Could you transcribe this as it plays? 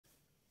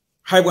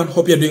Hi everyone,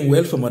 hope you're doing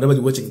well from wherever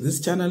you're watching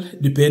this channel,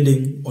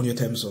 depending on your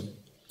time zone.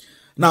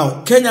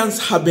 Now,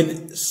 Kenyans have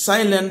been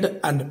silent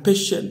and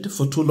patient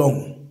for too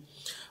long,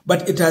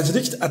 but it has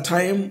reached a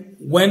time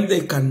when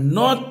they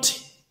cannot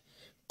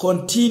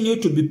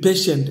continue to be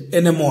patient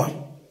anymore.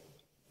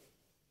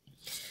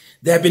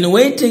 They have been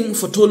waiting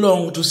for too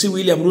long to see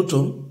William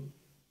Ruto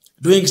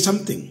doing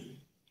something,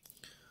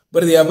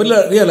 but they have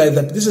realized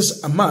that this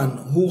is a man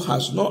who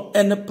has no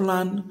any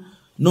plan,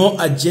 no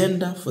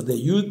agenda for the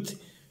youth,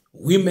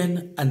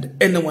 women, and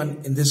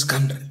anyone in this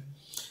country.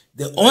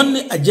 The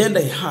only agenda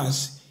he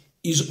has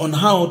is on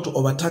how to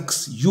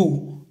overtax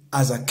you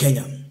as a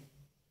Kenyan.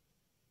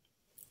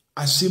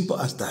 As simple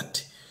as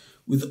that.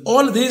 With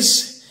all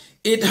this,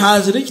 it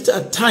has reached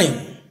a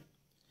time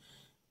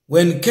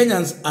when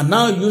Kenyans are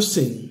now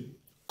using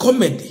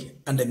comedy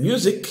and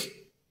music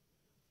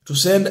to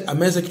send a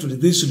message to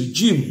this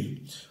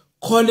regime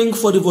calling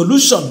for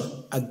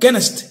revolution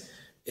against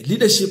the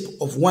leadership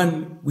of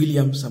one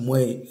William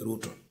Samoei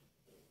Ruto.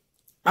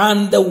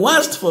 And the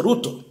worst for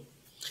Ruto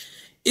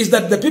is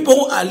that the people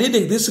who are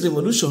leading this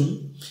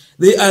revolution,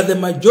 they are the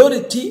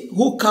majority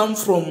who come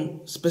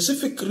from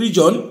specific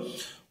region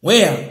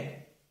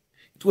where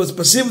it was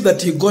perceived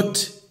that he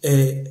got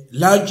a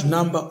large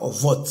number of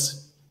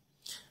votes.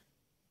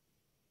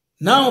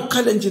 Now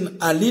Kalenjin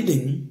are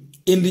leading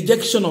in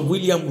rejection of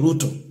William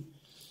Ruto.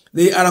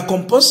 They are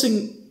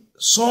composing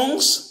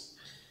songs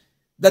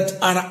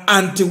that are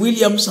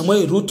anti-William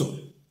Samoei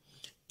Ruto.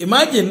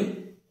 Imagine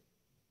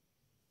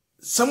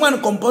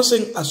someone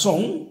composing a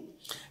song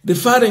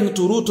referring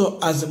to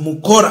Ruto as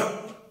Mukora.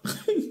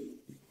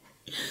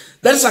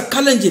 That's a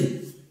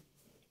Kalenjin.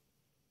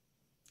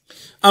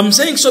 I'm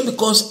saying so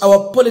because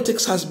our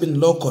politics has been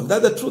local.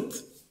 That's the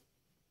truth.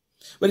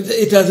 But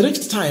it has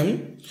reached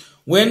time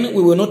when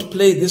we will not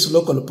play this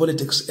local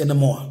politics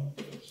anymore.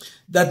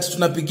 That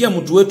tunapigia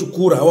mtu wetu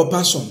kura, our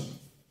person.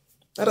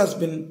 That has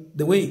been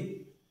the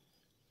way.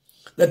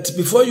 That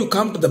before you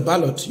come to the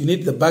ballot, you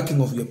need the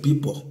backing of your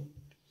people.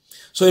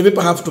 So the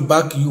people have to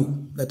back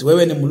you. That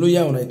wewe ni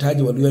Mluya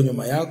unahitaji Waluya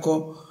nyuma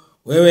yako,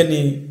 wewe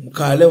ni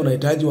Mkale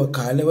unahitaji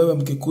Wakale, wewe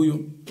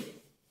Mkikuyu.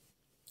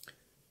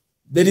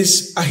 There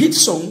is a hit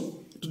song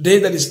today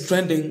that is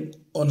trending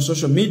on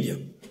social media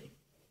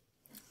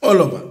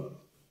all over,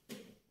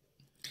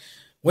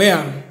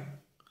 where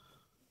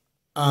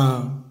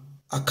a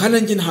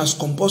Kalenjin has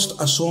composed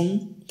a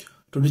song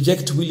to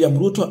reject William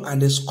Ruto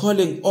and is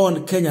calling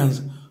on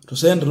Kenyans to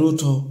send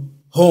Ruto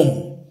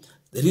home.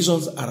 The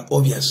reasons are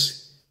obvious.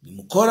 Ni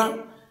mukora,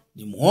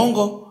 ni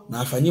muongo,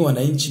 na afanyi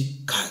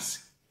wananchi kazi.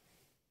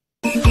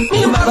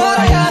 Ni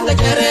magora ya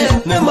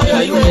ngajere, na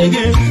moyo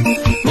iwege.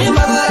 Ni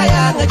magora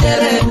ya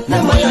ngajere,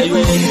 na moyo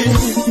iwege.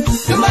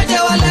 Kumaje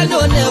wale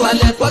none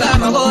wale kwa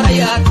magora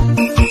ya.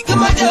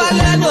 Kumaje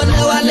wale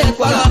none wale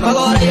kwa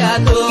magora ya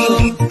to.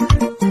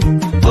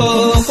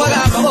 Oh, kwa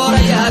magora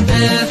ya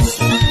te.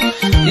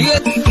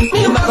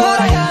 Ni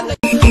magora ya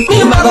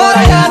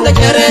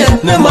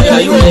ngajere, na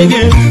moyo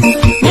iwege.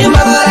 Ni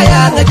magora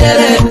ya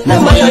ngajere,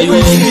 na moyo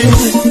iwege.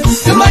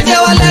 Kumaje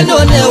wale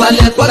none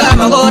wale kwa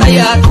magora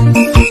ya.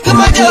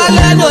 Kumaje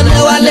wale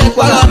none wale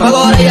kwa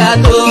magora ya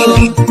to.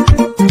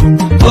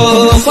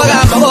 Oh, kwa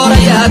magora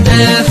ya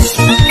te.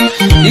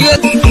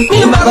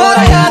 Ni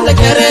magora ya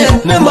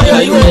ngajere, na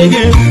moyo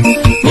iwege.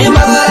 Ni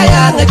magora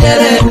ya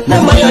ngajere,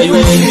 na moyo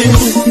iwege.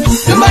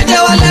 Kumaje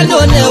wale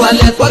none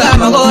wale kwa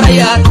magora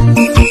ya.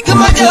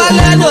 Kumaje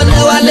wale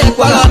none wale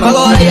kwa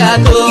magora ya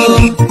to.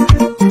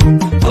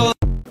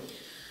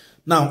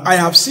 Now, I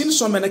have seen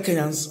so many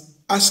Kenyans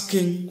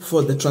asking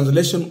for the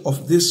translation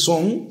of this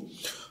song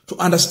to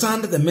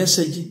understand the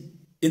message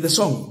in the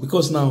song,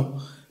 because now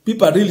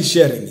people are really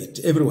sharing it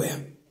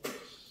everywhere.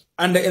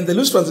 And in the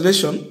loose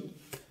translation,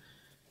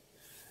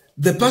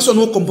 the person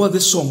who composed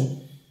this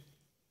song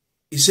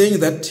is saying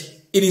that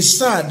it is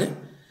sad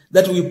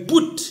that we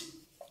put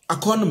a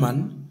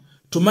conman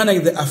to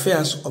manage the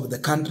affairs of the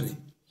country,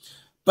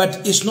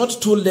 but it's not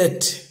too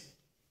late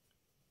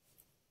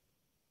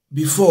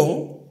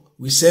before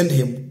we send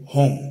him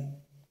home.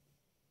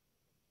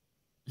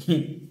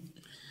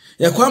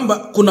 Ya kwamba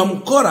kuna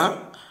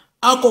mkora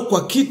ako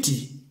kwa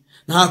kiti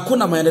na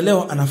hakuna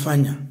maendeleo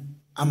anafanya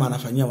ama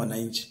anafanyia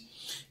wananchi.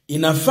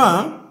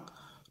 Inafaa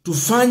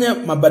tufanya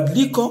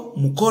mabadiliko,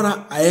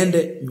 mkora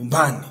aende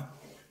nyumbani.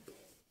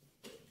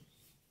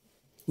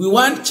 We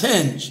want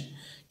change.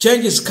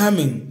 Change is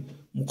coming.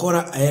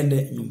 Mkora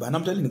aende nyumbani.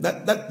 I'm telling you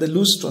that the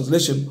loose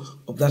translation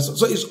of that song.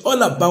 So it's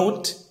all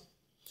about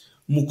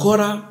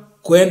mkora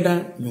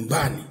kwenda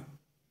nyumbani.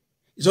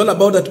 It's all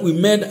about that we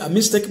made a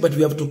mistake, but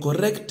we have to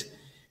correct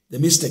the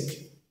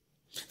mistake.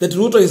 That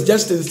Ruto is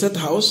just in the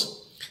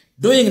Statehouse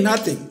doing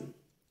nothing.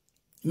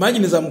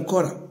 Imagine is a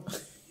mukora.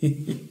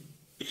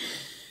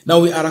 Now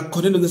we are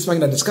continuing this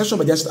final discussion,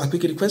 but just a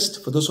quick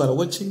request for those who are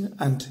watching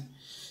and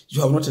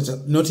you have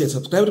not yet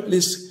subscribed,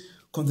 please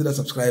consider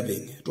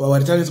subscribing. To our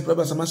returning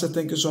subscribers, I must say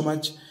thank you so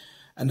much.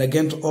 And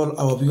again to all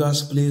our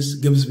viewers, please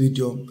give this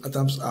video a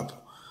thumbs up.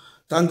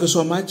 Thank you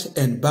so much,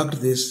 and back to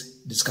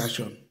this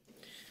discussion.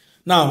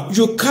 Now,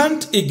 you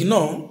can't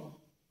ignore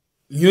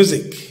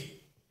music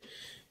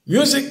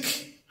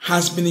Music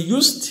has been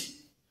used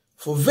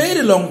for a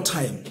very long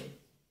time,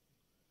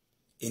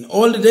 in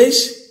old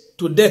days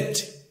to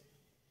date,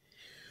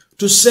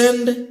 to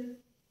send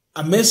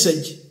a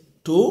message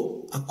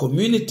to a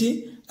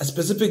community, a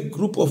specific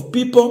group of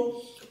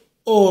people,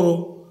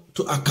 or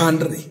to a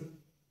country.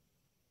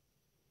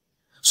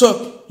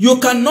 So you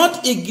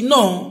cannot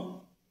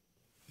ignore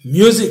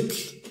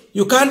music.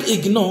 You can't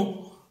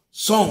ignore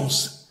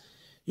songs.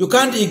 You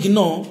can't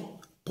ignore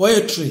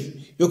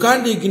poetry. You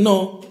can't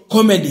ignore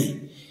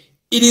comedy.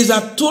 It is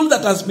a tool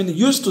that has been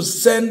used to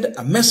send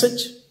a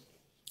message,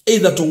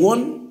 either to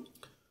warn,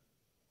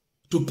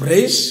 to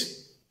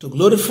praise, to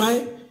glorify,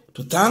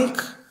 to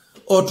thank,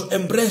 or to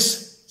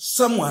embrace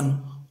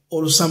someone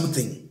or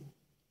something.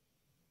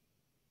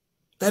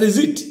 That is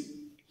it.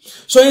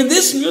 So in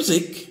this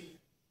music,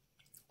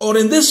 or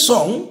in this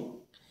song,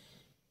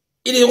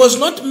 it was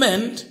not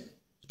meant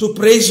to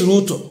praise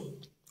Ruto,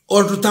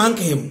 or to thank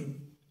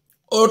him,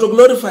 or to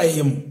glorify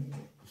him.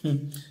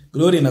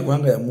 Glory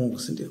inakuanga ya Mungu,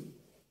 sindio?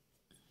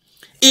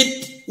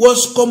 It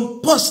was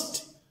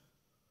composed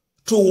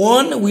to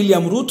warn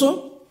William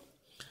Ruto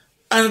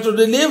and to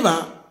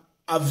deliver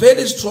a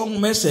very strong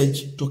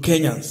message to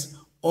Kenyans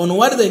on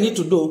what they need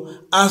to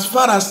do as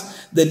far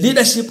as the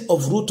leadership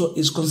of Ruto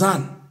is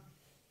concerned.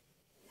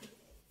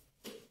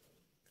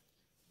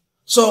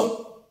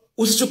 So,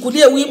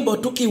 usichukulie wimbo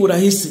tuki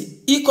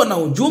urahisi. Iko na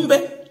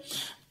ujumbe,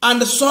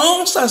 and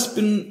songs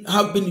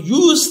have been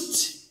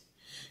used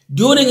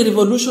during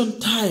revolution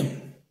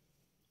time,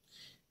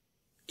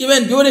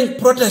 even during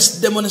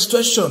protest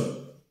demonstration,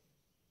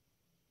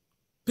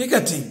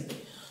 picketing.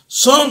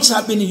 Songs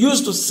have been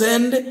used to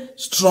send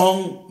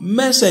strong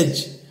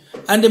message.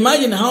 And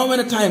imagine how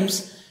many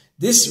times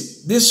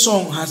this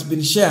song has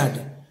been shared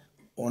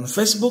on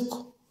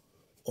Facebook,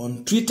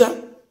 on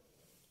Twitter.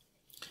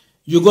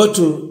 You go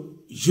to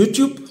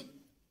YouTube,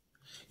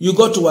 you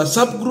go to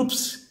WhatsApp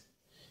groups,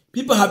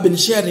 people have been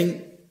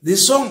sharing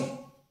this song.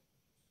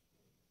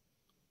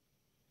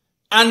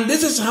 And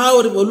this is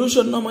how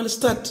revolution normally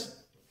starts.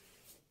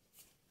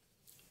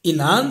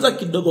 Inaanza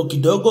kidogo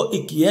kidogo,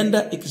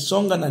 ikienda,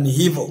 ikisonga, na ni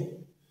hivyo.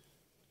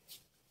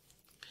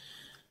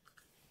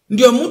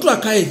 Ndio mtu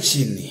akae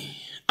chini,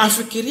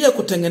 afikiria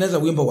kutengeneza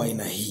wimbo wa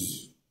aina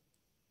hii.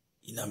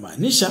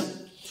 Inamaanisha,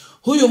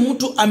 huyo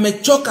mtu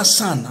amechoka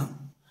sana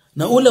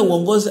na ule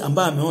uongozi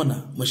ambao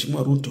ameona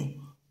Mheshimiwa Ruto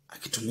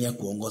akitumia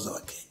kuongoza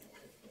wa Kenya.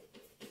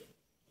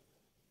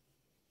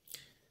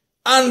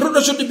 And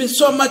Ruto should be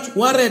so much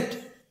worried.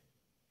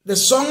 The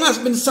song has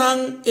been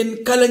sung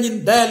in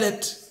Kalenjin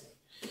dialect,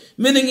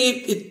 meaning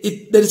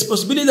there is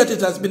possibility that it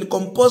has been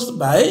composed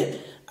by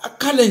a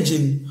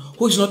Kalenjin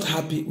who is not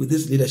happy with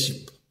this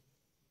leadership.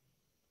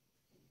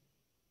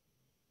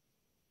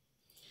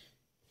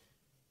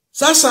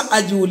 Sasa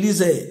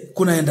ajiulize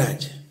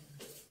kunaendaje.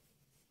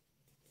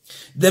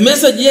 The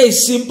message here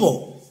is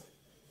simple.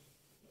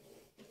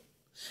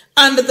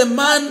 And the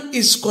man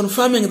is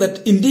confirming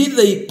that indeed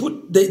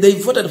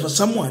they voted for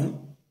someone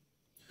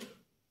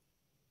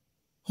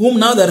whom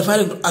now they are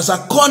referring to as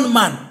a con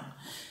man.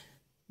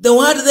 The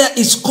word there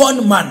is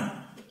con man.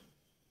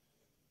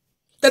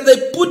 That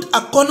they put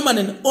a con man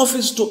in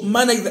office to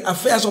manage the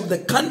affairs of the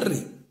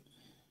country.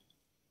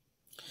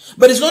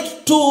 But it's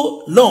not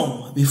too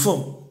long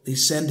before they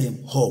send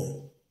him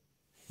home.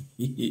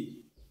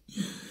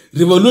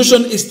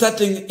 Revolution is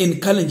starting in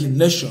Kalenjin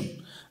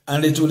nation,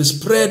 and it will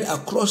spread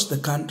across the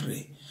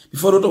country.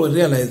 Before Ruto will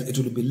realize, it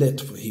will be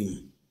late for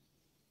him.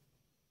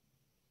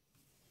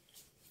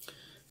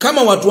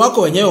 Kama watu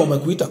wako wenyewe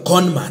wamekuita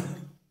conman,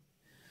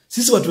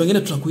 sisi watu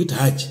wengine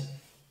tunakuita aje?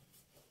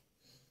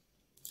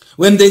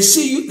 When they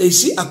see you, they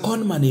see a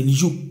conman in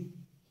you.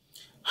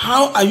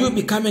 How are you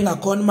becoming a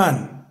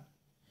conman?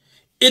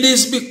 It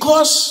is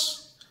because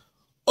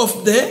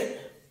of the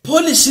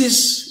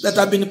policies that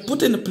have been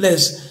put in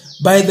place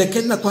by the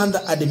Kenya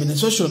Kwanza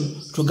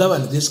administration to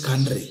govern this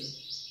country.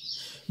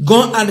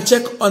 Go and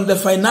check on the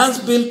Finance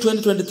Bill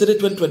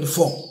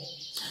 2023-2024.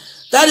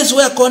 That is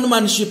where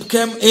conmanship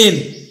came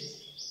in.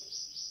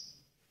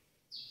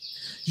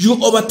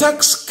 You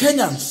overtax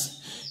Kenyans.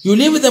 You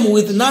leave them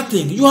with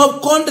nothing. You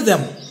have conned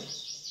them.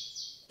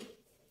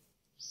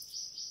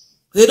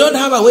 They don't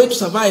have a way to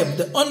survive.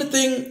 The only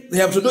thing they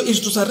have to do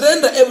is to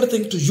surrender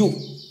everything to you.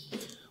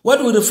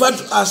 What we refer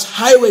to as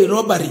highway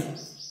robbery.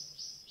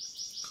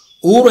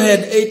 Uhuru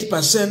had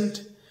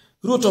 80%.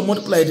 Ruto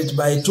multiplied it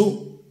by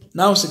 2.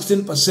 Now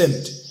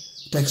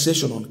 16%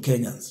 taxation on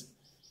Kenyans.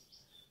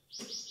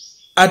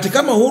 Ati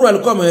kama Uhuru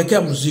alikuwa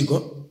amewekea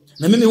mzigo,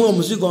 na mimi huo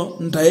mzigo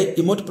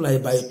multiply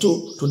by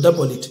 2 to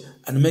double it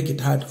and make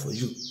it hard for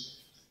you.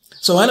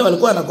 So wale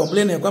walikuwa na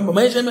complain ya kwamba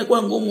maisha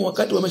yamekuwa ngumu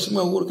wakati wa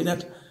Mheshimiwa Uhuru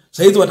Kenyatta.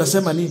 Sasa hivi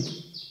watasema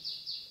nini?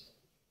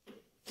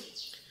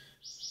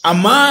 A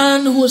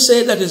man who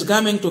said that is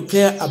coming to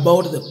care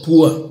about the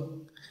poor,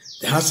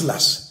 the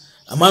hustlers.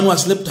 A man who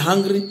has slept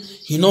hungry,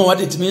 he knows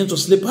what it means to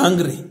sleep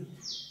hungry.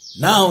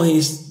 Now he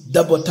is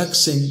double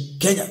taxing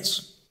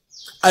Kenyans.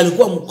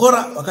 Alikuwa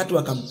mkora wakati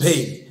wa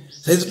campaign.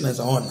 Sasa hivi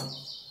tunaweza ona.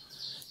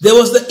 There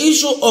was the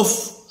issue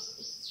of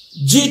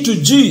G to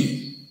G.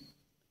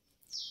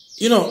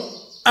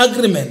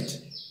 agreement,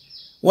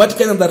 what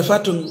Kenyans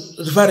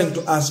are referring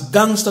to as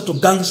gangster to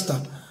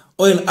gangster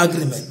oil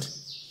agreement.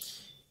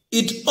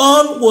 It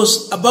all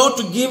was about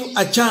to give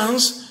a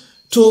chance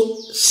to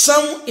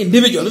some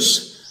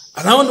individuals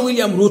around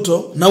William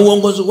Ruto na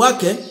uongozi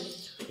wake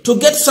to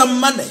get some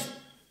money.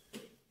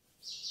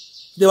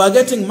 They were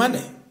getting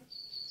money.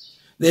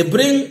 They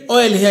bring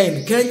oil here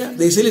in Kenya.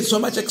 They sell it so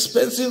much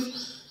expensive.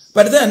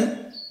 But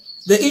then,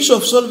 the issue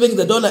of solving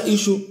the dollar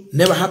issue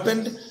never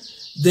happened.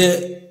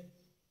 The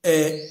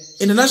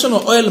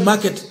international oil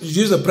market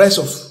reduced the price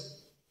of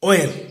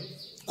oil,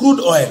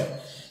 crude oil.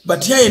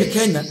 But here in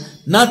Kenya,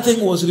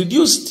 nothing was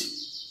reduced.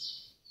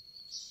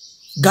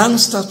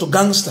 Gangster to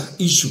gangster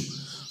issue.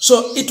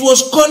 So it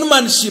was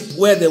conmanship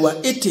where they were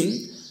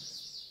eating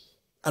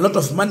a lot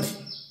of money.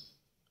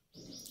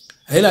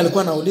 Raila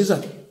alikuwa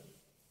anauliza,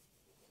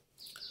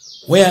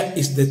 where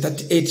is the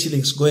 38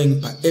 shillings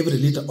going per every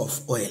liter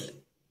of oil?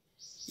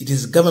 It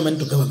is government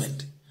to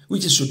government,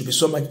 which should be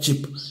so much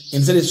cheap.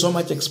 Instead, it's so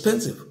much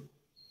expensive.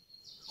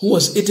 Who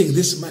was eating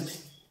this money?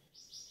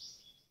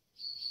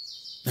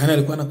 Nani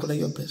alikuwa anakula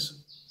hiyo pesa?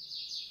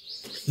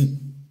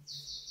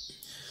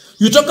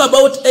 You talk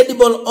about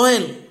edible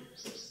oil.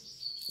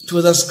 It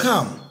was a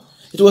scam.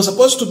 It was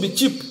supposed to be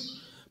cheap.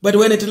 But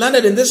when it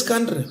landed in this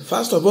country,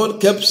 first of all,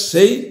 kept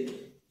saying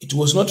it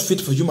was not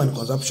fit for human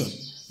consumption.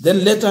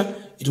 Then later,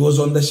 it was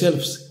on the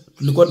shelves.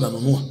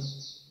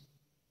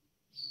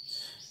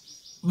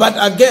 But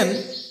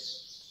again,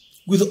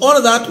 with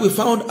all that, we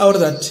found out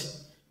that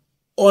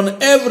on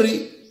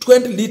every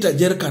 20-liter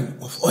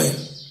jerrycan of oil,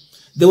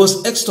 there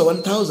was extra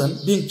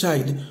 1,000 being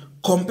charged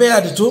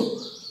compared to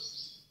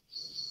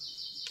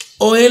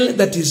oil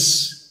that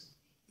is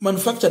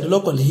manufactured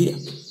locally here.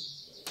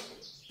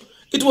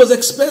 It was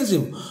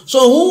expensive. So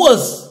who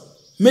was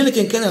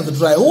milking Kenyans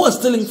dry? Who was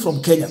stealing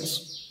from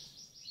Kenyans?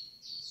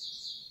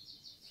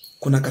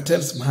 Kuna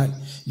cartels mahali.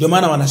 Ndio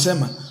maana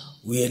wanasema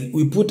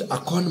we put a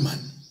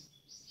conman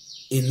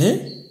in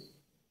a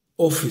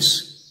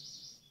office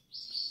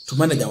to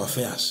manage our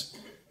affairs.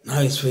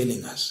 Now he's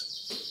failing us.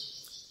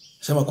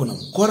 Sema kuna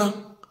mkora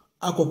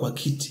ako kwa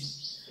kiti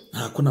na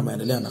hakuna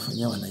maendeleo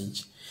anafanyia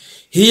wananchi.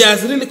 He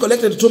has really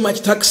collected too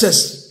much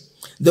taxes.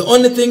 The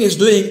only thing he's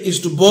doing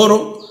is to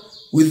borrow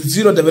with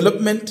zero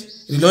development,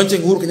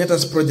 relaunching Uhuru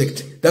Kenyatta's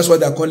project. That's why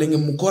they're calling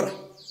him Mukora.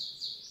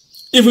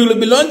 If he will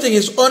be launching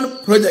his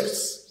own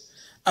projects,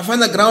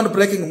 afanya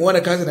groundbreaking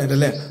muone kazi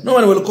inaendelea, no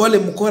one will call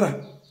him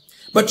Mukora.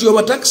 But you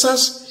overtax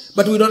us,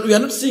 but we are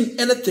not seeing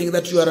anything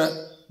that you are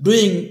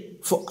doing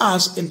for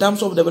us in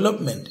terms of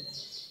development.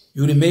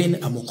 You remain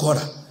a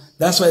Mukora.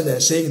 That's why they're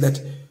saying that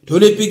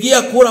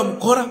tulipigia kura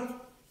Mukora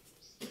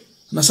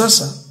na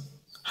sasa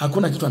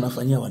hakuna kitu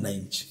anafanyia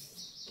wananchi.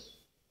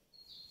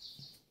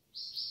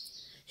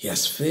 He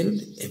has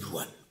failed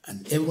everyone,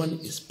 and everyone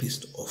is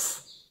pissed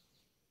off.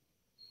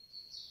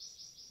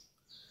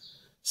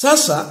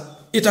 Sasa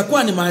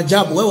itakuwa ni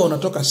maajabu wewe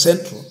unatoka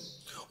Central,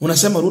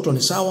 unasema Ruto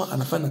ni sawa,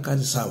 anafanya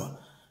kazi sawa.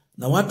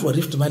 Na watu wa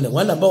Rift Valley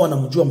wale ambao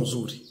wanamjua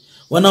mzuri,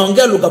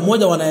 wanaongea lugha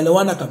moja,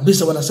 wanaelewana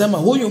kabisa, wanasema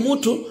huyu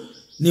mtu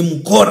ni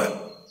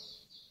mkora.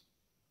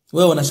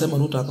 Wewe unasema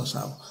Ruto hako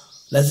sawa.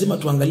 Lazima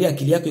tuangalie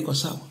akili yako iko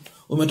sawa.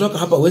 Umetoka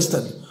hapa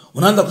Western,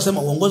 unaanza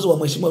kusema uongozi wa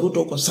mheshimiwa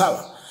Ruto uko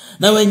sawa.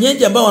 Na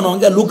wenyeji ambao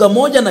wanaongea lugha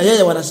moja na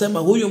yeye wanasema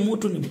huyu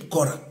mtu ni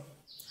mkora.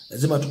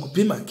 Lazima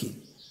tukupima akili.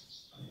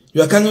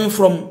 You are coming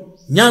from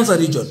Nyanza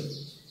region.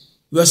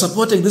 You are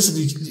supporting this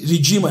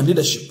regime and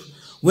leadership.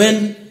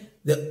 When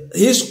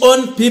his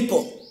own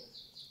people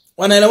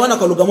wanaelewana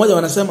kwa lugha moja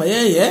wanasema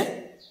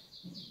yeye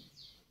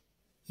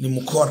ni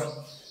mkora.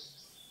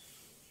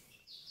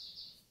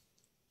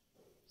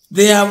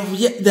 They are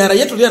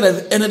yet to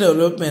realize any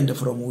development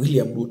from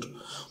William Ruto.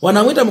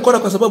 Wanamwita mkora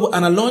kwa sababu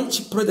ana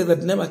launch project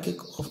that never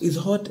kick off. Is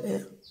hot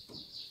air.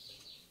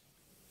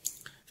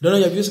 I don't know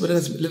your views, but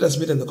let us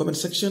meet in the comment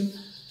section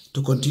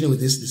to continue with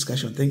this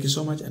discussion. Thank you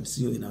so much and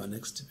see you in our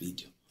next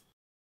video.